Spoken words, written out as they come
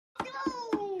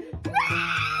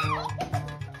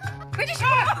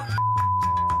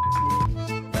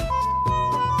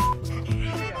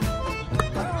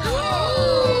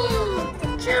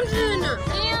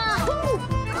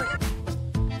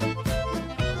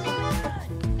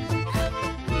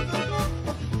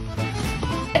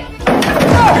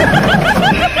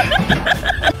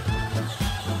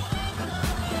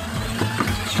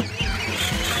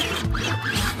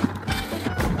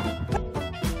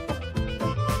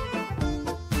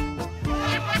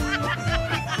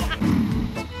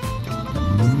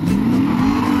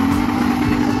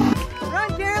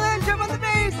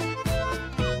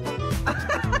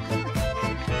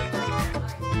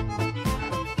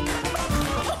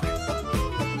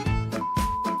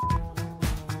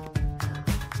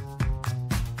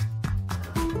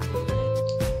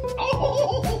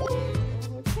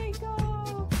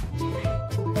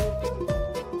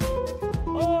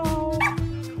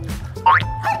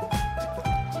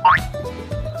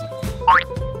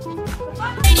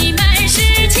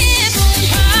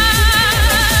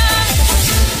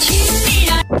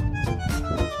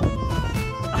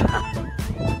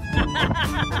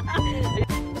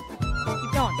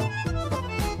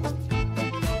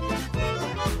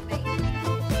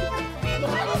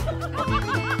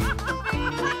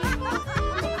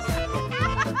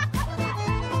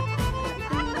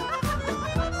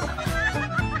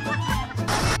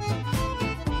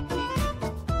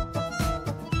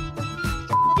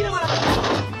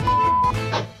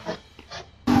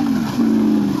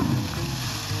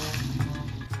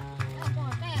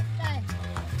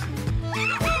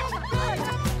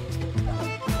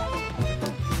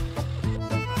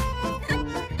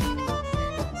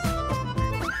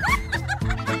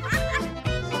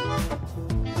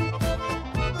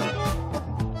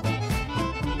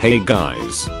Hey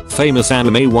guys, famous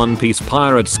anime One Piece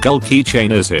pirate skull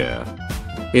keychain is here.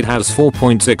 It has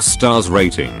 4.6 stars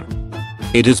rating.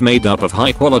 It is made up of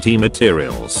high quality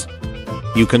materials.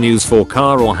 You can use for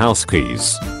car or house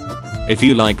keys. If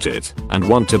you liked it and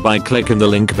want to buy, click in the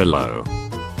link below.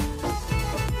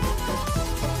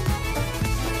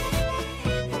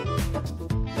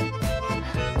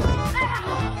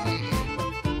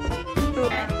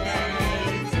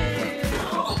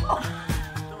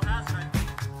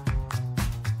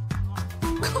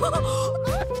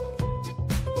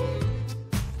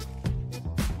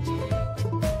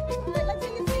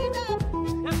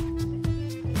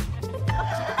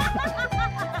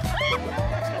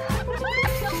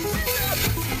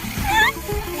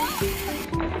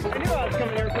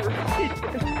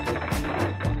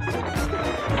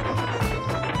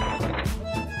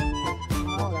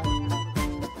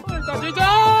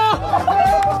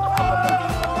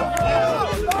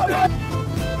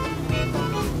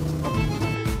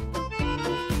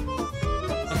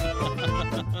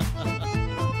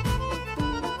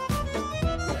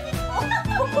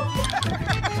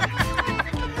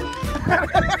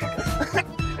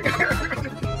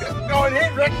 No, it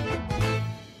hit, Rick.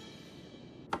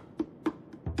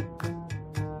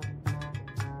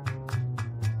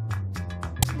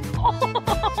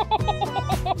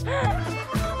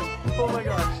 Oh my gosh. Oh my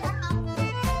gosh, that's so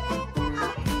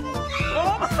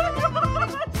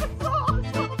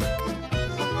awesome.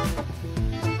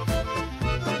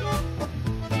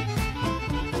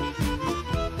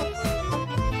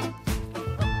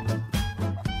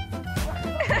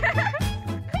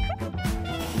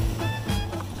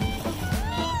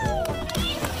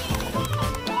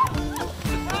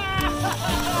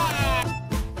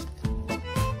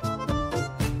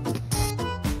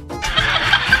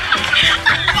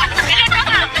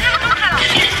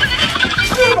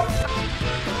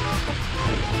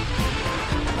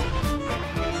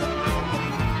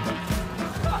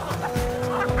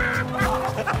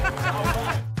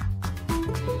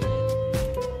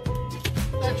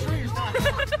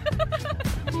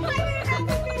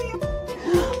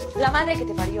 La madre que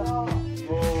te parió.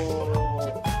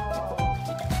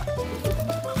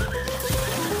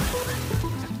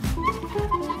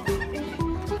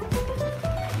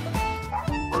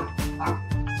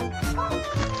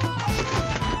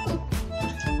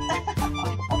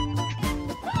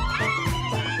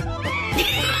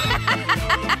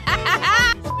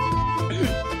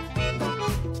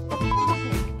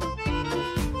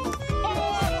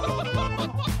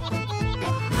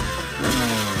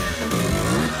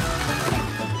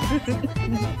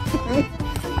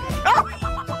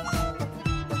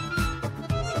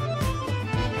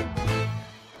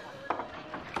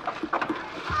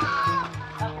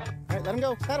 Alright, let him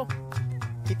go. Pedal.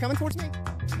 Keep coming towards me.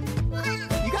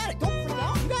 You got it. Don't freak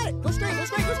out. You got it. Go straight. Go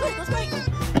straight. Go straight. Go straight.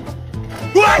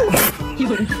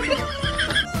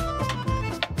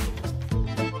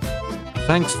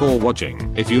 Thanks for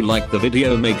watching. If you liked the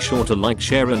video, make sure to like,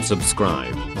 share and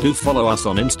subscribe. Do follow us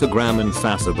on Instagram and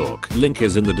Facebook. Link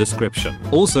is in the description.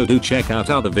 Also do check out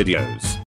other videos.